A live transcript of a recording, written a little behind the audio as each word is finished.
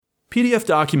PDF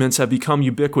documents have become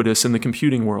ubiquitous in the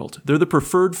computing world. They're the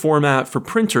preferred format for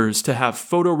printers to have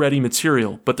photo-ready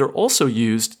material, but they're also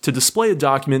used to display a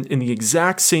document in the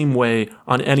exact same way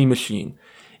on any machine.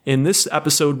 In this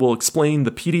episode, we'll explain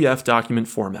the PDF document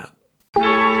format.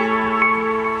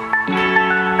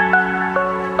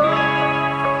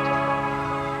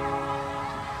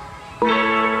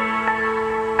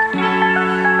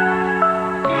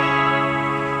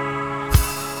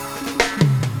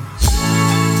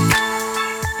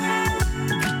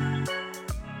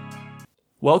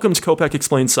 Welcome to Kopec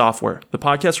Explains Software, the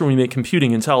podcast where we make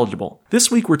computing intelligible.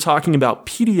 This week we're talking about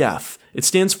PDF. It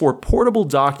stands for Portable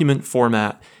Document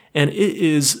Format, and it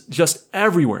is just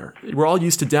everywhere. We're all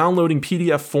used to downloading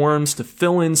PDF forms to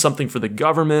fill in something for the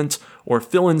government or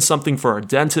fill in something for our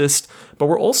dentist, but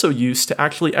we're also used to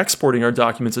actually exporting our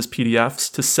documents as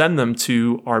PDFs to send them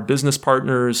to our business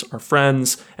partners, our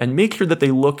friends, and make sure that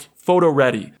they look photo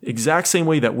ready. Exact same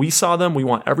way that we saw them, we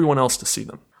want everyone else to see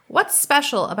them. What's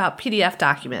special about PDF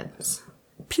documents?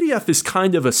 PDF is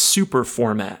kind of a super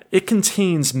format. It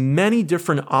contains many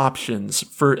different options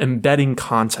for embedding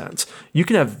content. You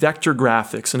can have vector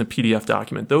graphics in a PDF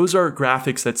document. Those are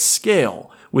graphics that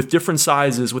scale with different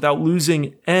sizes without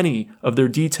losing any of their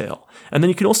detail. And then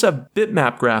you can also have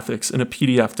bitmap graphics in a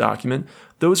PDF document.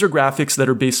 Those are graphics that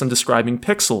are based on describing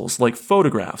pixels, like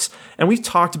photographs. And we've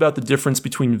talked about the difference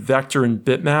between vector and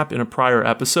bitmap in a prior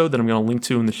episode that I'm going to link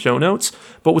to in the show notes.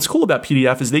 But what's cool about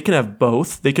PDF is they can have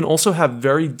both. They can also have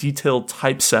very detailed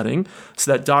typesetting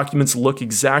so that documents look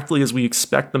exactly as we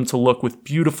expect them to look with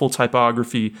beautiful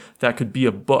typography that could be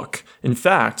a book. In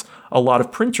fact, a lot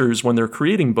of printers, when they're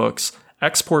creating books,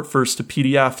 export first to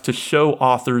PDF to show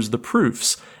authors the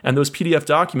proofs. And those PDF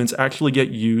documents actually get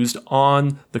used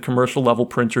on the commercial level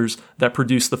printers that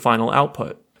produce the final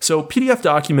output. So PDF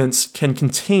documents can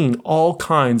contain all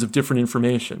kinds of different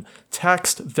information.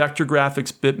 Text, vector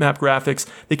graphics, bitmap graphics.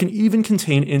 They can even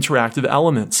contain interactive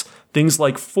elements, things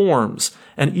like forms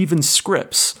and even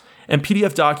scripts. And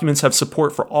PDF documents have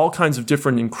support for all kinds of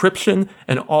different encryption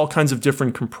and all kinds of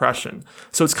different compression.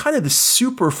 So it's kind of this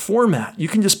super format. You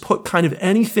can just put kind of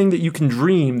anything that you can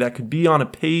dream that could be on a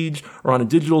page or on a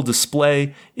digital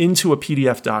display into a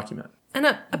PDF document. And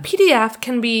a PDF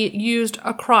can be used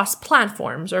across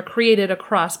platforms or created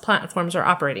across platforms or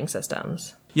operating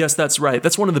systems. Yes, that's right.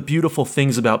 That's one of the beautiful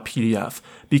things about PDF.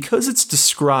 Because it's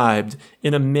described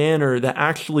in a manner that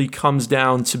actually comes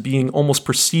down to being almost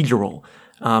procedural,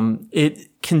 it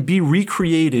can be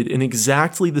recreated in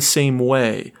exactly the same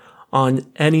way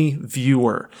on any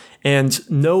viewer. And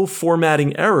no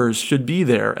formatting errors should be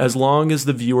there as long as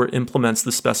the viewer implements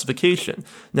the specification.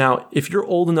 Now, if you're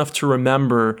old enough to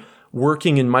remember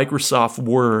working in Microsoft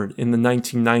Word in the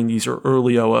 1990s or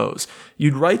early 00s,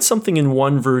 you'd write something in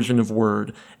one version of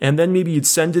Word, and then maybe you'd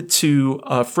send it to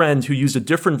a friend who used a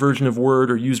different version of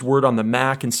Word or used Word on the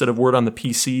Mac instead of Word on the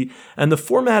PC, and the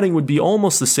formatting would be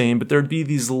almost the same, but there'd be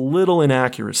these little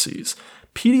inaccuracies.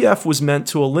 PDF was meant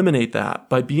to eliminate that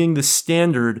by being the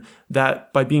standard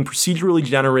that, by being procedurally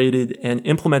generated and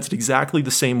implemented exactly the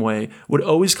same way, would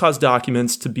always cause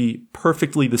documents to be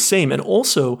perfectly the same. And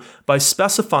also by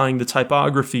specifying the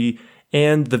typography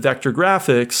and the vector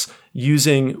graphics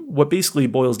using what basically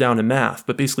boils down to math,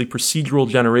 but basically procedural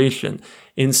generation,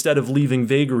 instead of leaving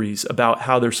vagaries about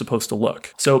how they're supposed to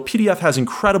look. So PDF has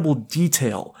incredible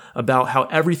detail about how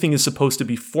everything is supposed to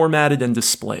be formatted and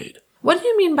displayed. What do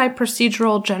you mean by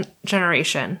procedural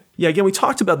generation? Yeah, again, we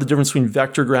talked about the difference between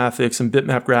vector graphics and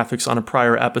bitmap graphics on a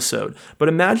prior episode. But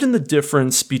imagine the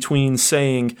difference between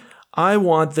saying, I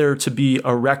want there to be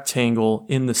a rectangle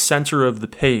in the center of the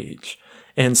page,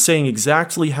 and saying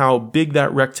exactly how big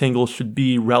that rectangle should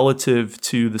be relative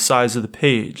to the size of the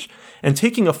page, and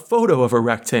taking a photo of a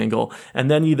rectangle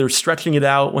and then either stretching it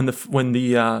out when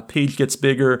the page gets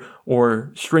bigger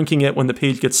or shrinking it when the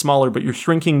page gets smaller, but you're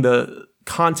shrinking the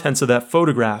contents of that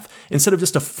photograph instead of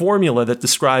just a formula that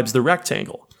describes the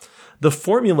rectangle. The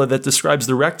formula that describes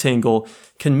the rectangle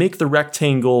can make the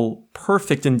rectangle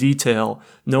perfect in detail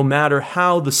no matter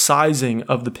how the sizing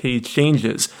of the page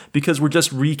changes, because we're just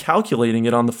recalculating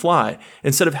it on the fly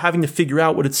instead of having to figure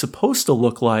out what it's supposed to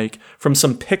look like from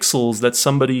some pixels that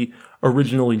somebody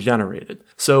originally generated.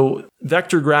 So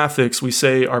vector graphics, we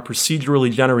say, are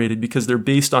procedurally generated because they're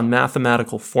based on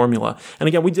mathematical formula. And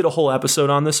again, we did a whole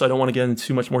episode on this, so I don't want to get into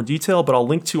too much more detail, but I'll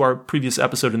link to our previous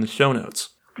episode in the show notes.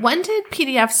 When did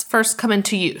PDFs first come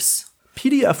into use?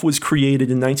 PDF was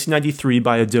created in 1993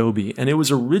 by Adobe, and it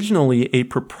was originally a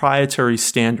proprietary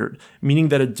standard, meaning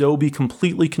that Adobe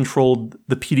completely controlled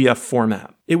the PDF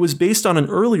format. It was based on an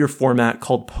earlier format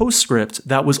called PostScript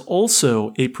that was also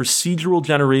a procedural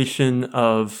generation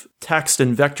of text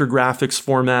and vector graphics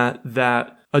format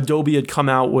that Adobe had come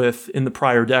out with in the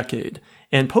prior decade.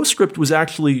 And PostScript was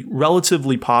actually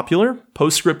relatively popular.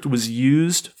 PostScript was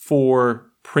used for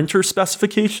printer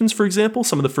specifications, for example.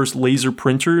 Some of the first laser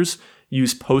printers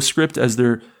used PostScript as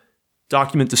their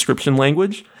document description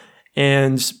language.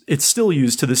 And it's still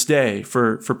used to this day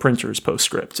for printers,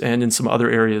 PostScript, and in some other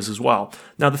areas as well.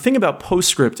 Now, the thing about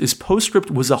PostScript is PostScript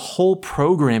was a whole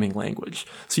programming language.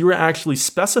 So you were actually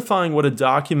specifying what a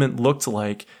document looked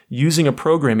like using a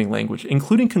programming language,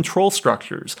 including control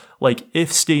structures like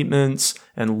if statements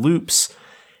and loops.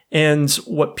 And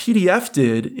what PDF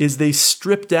did is they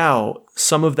stripped out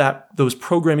some of those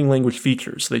programming language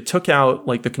features. They took out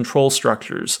like the control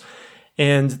structures.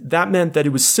 And that meant that it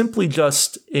was simply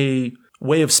just a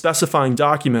way of specifying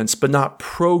documents, but not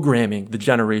programming the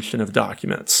generation of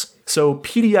documents. So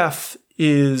PDF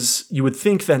is, you would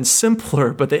think then,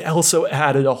 simpler, but they also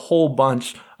added a whole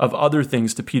bunch of other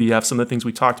things to PDF. Some of the things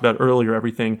we talked about earlier,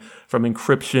 everything from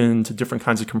encryption to different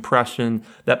kinds of compression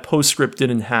that PostScript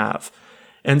didn't have.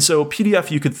 And so PDF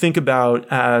you could think about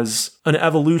as an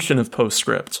evolution of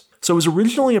PostScript. So it was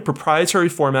originally a proprietary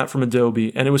format from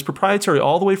Adobe, and it was proprietary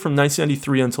all the way from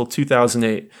 1993 until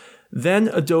 2008. Then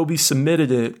Adobe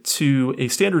submitted it to a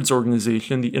standards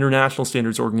organization, the International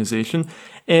Standards Organization,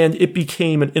 and it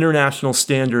became an international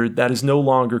standard that is no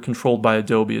longer controlled by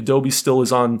Adobe. Adobe still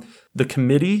is on the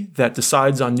committee that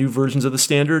decides on new versions of the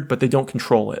standard, but they don't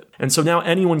control it. And so now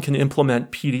anyone can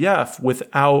implement PDF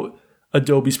without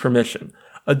Adobe's permission.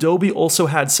 Adobe also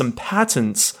had some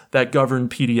patents that govern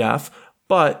PDF,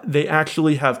 but they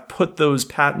actually have put those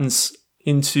patents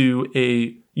into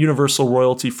a universal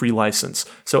royalty-free license.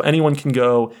 So anyone can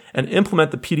go and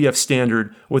implement the PDF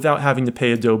standard without having to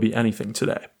pay Adobe anything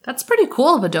today. That's pretty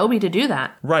cool of Adobe to do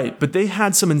that. Right, but they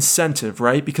had some incentive,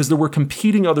 right? Because there were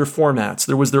competing other formats.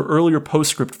 There was their earlier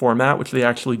PostScript format, which they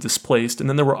actually displaced, and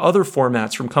then there were other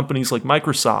formats from companies like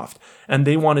Microsoft, and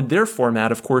they wanted their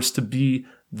format, of course, to be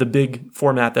the big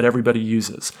format that everybody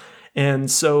uses.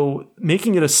 And so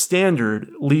making it a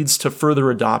standard leads to further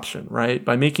adoption, right?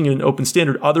 By making it an open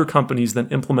standard, other companies then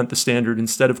implement the standard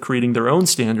instead of creating their own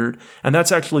standard. And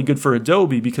that's actually good for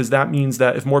Adobe because that means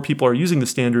that if more people are using the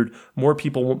standard, more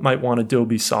people might want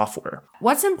Adobe software.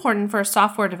 What's important for a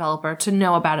software developer to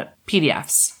know about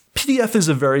PDFs? PDF is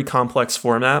a very complex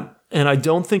format, and I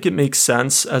don't think it makes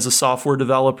sense as a software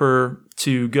developer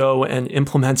to go and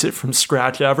implement it from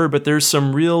scratch ever, but there's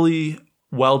some really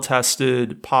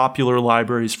well-tested, popular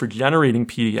libraries for generating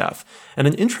PDF. And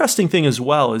an interesting thing as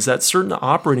well is that certain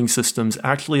operating systems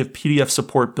actually have PDF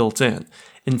support built in.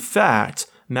 In fact,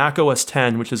 Mac OS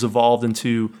X, which has evolved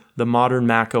into the modern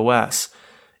Mac OS,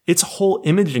 its whole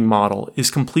imaging model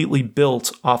is completely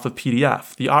built off of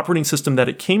PDF. The operating system that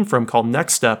it came from, called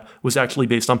NextStep, was actually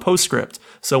based on PostScript.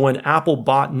 So when Apple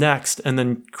bought Next and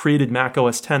then created Mac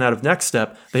OS X out of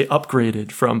NextStep, they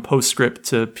upgraded from PostScript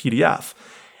to PDF.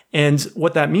 And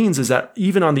what that means is that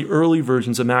even on the early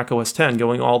versions of Mac OS X,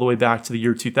 going all the way back to the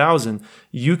year 2000,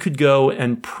 you could go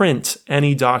and print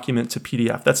any document to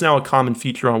PDF. That's now a common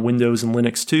feature on Windows and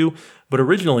Linux too, but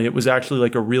originally it was actually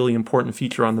like a really important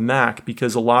feature on the Mac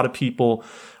because a lot of people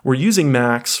were using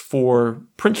Macs for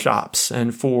print shops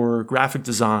and for graphic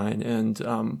design and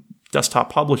desktop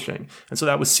publishing. And so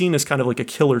that was seen as kind of like a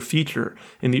killer feature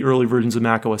in the early versions of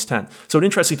Mac OS X. So an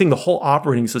interesting thing, the whole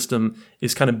operating system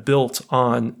is kind of built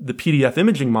on the PDF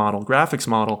imaging model, graphics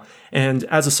model. And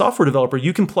as a software developer,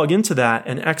 you can plug into that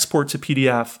and export to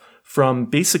PDF from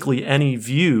basically any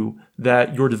view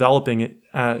that you're developing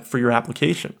for your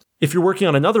application. If you're working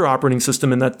on another operating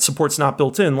system and that support's not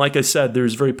built in, like I said,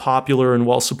 there's very popular and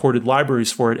well-supported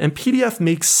libraries for it. And PDF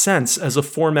makes sense as a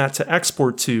format to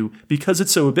export to because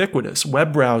it's so ubiquitous.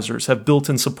 Web browsers have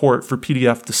built-in support for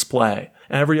PDF display.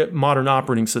 Every modern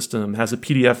operating system has a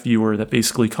PDF viewer that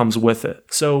basically comes with it.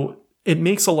 So it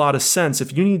makes a lot of sense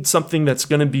if you need something that's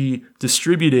going to be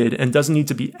distributed and doesn't need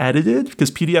to be edited, because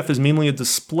PDF is mainly a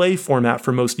display format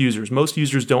for most users. Most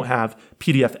users don't have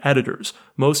PDF editors.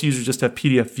 Most users just have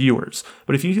PDF viewers.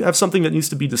 But if you have something that needs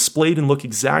to be displayed and look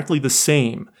exactly the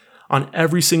same on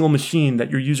every single machine that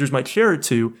your users might share it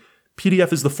to,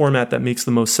 PDF is the format that makes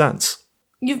the most sense.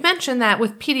 You've mentioned that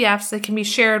with PDFs, they can be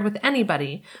shared with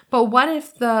anybody. But what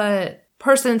if the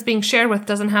person it's being shared with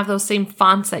doesn't have those same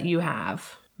fonts that you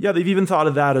have? Yeah, they've even thought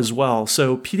of that as well.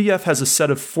 So PDF has a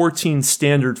set of 14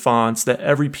 standard fonts that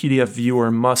every PDF viewer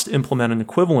must implement an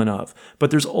equivalent of. But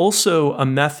there's also a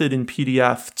method in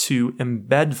PDF to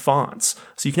embed fonts.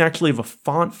 So you can actually have a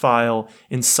font file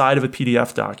inside of a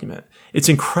PDF document. It's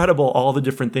incredible all the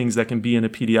different things that can be in a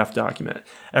PDF document.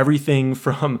 Everything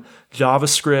from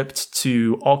JavaScript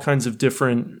to all kinds of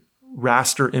different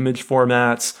raster image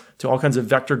formats to all kinds of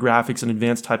vector graphics and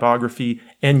advanced typography.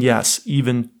 And yes,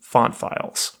 even font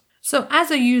files. So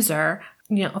as a user,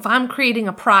 if I'm creating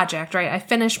a project, right, I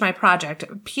finish my project,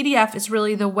 PDF is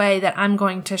really the way that I'm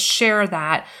going to share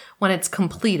that when it's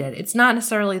completed. It's not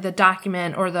necessarily the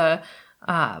document or the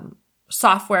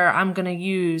software I'm going to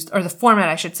use, or the format,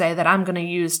 I should say, that I'm going to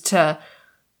use to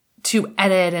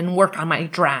edit and work on my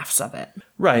drafts of it.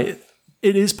 Right.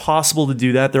 It is possible to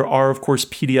do that. There are, of course,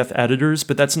 PDF editors,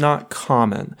 but that's not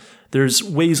common. There's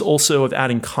ways also of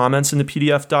adding comments into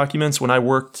PDF documents. When I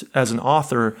worked as an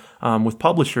author with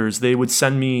publishers, they would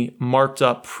send me marked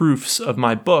up proofs of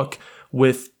my book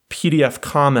with PDF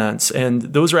comments, and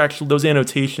those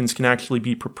annotations can actually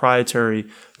be proprietary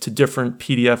to different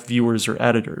PDF viewers or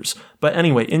editors. But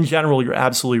anyway, in general, you're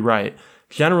absolutely right.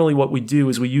 Generally, what we do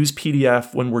is we use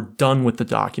PDF when we're done with the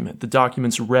document. The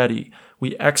document's ready.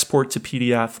 We export to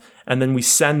PDF, and then we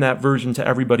send that version to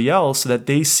everybody else so that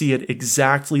they see it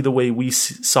exactly the way we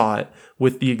saw it,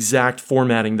 with the exact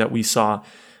formatting that we saw,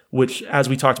 which, as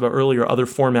we talked about earlier, other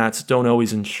formats don't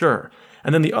always ensure.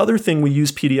 And then the other thing we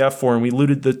use PDF for, and we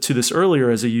alluded to this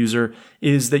earlier as a user,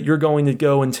 is that you're going to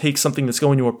go and take something that's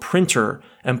going to a printer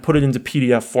and put it into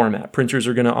PDF format. Printers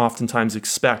are going to oftentimes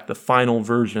expect the final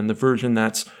version, the version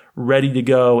that's ready to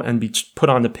go and be put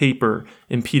onto paper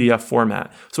in PDF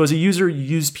format. So as a user, you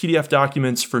use PDF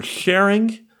documents for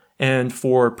sharing and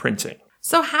for printing.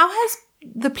 So how has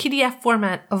the PDF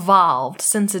format evolved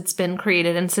since it's been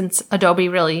created and since Adobe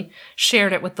really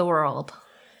shared it with the world?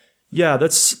 Yeah,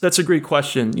 that's a great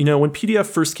question. When PDF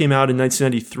first came out in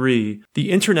 1993,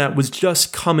 the internet was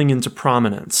just coming into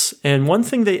prominence. And one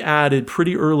thing they added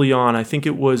pretty early on, I think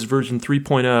it was version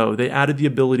 3.0, they added the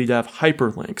ability to have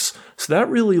hyperlinks. So that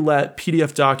really let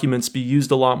PDF documents be used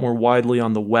a lot more widely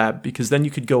on the web, because then you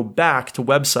could go back to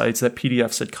websites that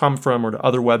PDFs had come from or to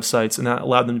other websites, and that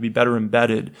allowed them to be better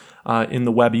embedded in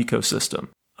the web ecosystem.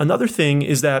 Another thing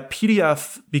is that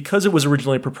PDF, because it was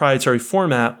originally a proprietary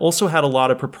format, also had a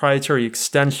lot of proprietary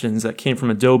extensions that came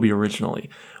from Adobe originally.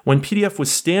 When PDF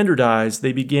was standardized,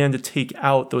 they began to take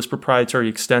out those proprietary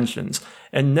extensions.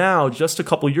 And now, just a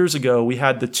couple years ago, we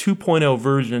had the 2.0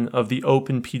 version of the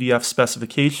Open PDF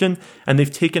specification, and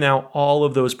they've taken out all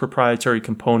of those proprietary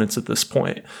components at this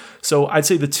point. So I'd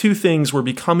say the two things were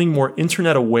becoming more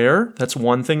internet aware. That's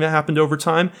one thing that happened over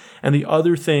time. And the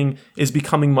other thing is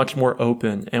becoming much more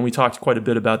open. And we talked quite a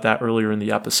bit about that earlier in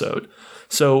the episode.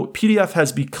 So PDF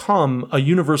has become a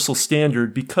universal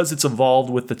standard because it's evolved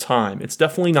with the time. It's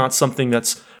definitely not something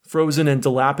that's frozen and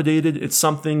dilapidated. It's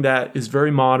something that is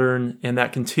very modern and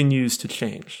that continues to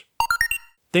change.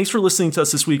 Thanks for listening to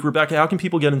us this week. Rebecca, how can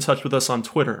people get in touch with us on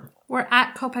Twitter? We're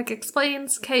at Kopec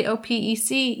Explains,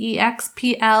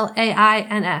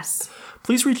 KOPECEXPLAINS.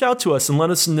 Please reach out to us and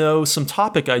let us know some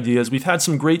topic ideas. We've had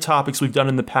some great topics we've done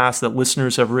in the past that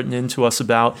listeners have written into us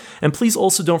about. And please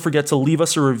also don't forget to leave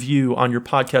us a review on your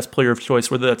podcast player of choice,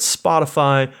 whether that's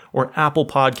Spotify or Apple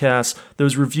Podcasts.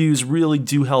 Those reviews really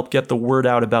do help get the word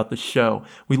out about the show.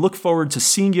 We look forward to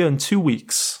seeing you in 2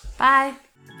 weeks. Bye.